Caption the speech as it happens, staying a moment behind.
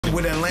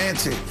with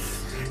Atlantic.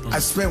 I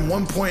spent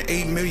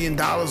 $1.8 million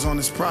on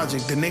this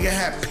project. The nigga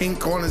had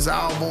Pink on his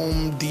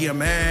album,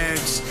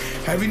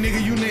 DMX, every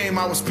nigga you name,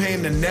 I was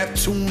paying the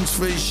Neptunes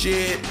for his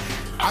shit.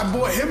 I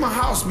bought him a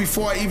house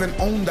before I even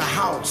owned a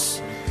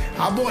house.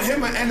 I bought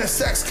him an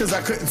NSX because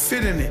I couldn't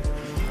fit in it.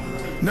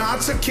 Now, I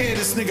took care of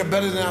this nigga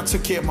better than I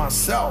took care of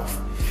myself.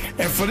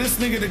 And for this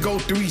nigga to go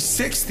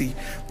 360,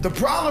 the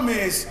problem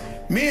is,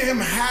 me and him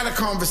had a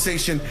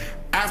conversation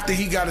after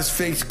he got his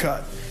face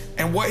cut.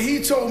 And what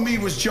he told me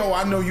was, Joe,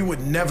 I know you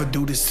would never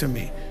do this to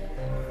me.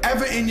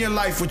 Ever in your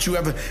life would you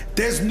ever,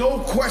 there's no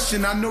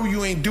question I know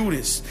you ain't do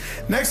this.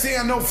 Next thing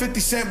I know, 50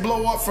 Cent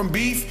blow up from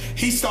beef,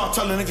 he start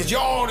telling niggas,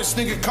 yo, this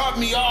nigga cut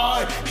me,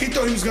 he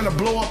thought he was gonna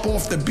blow up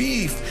off the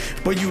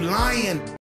beef, but you lying.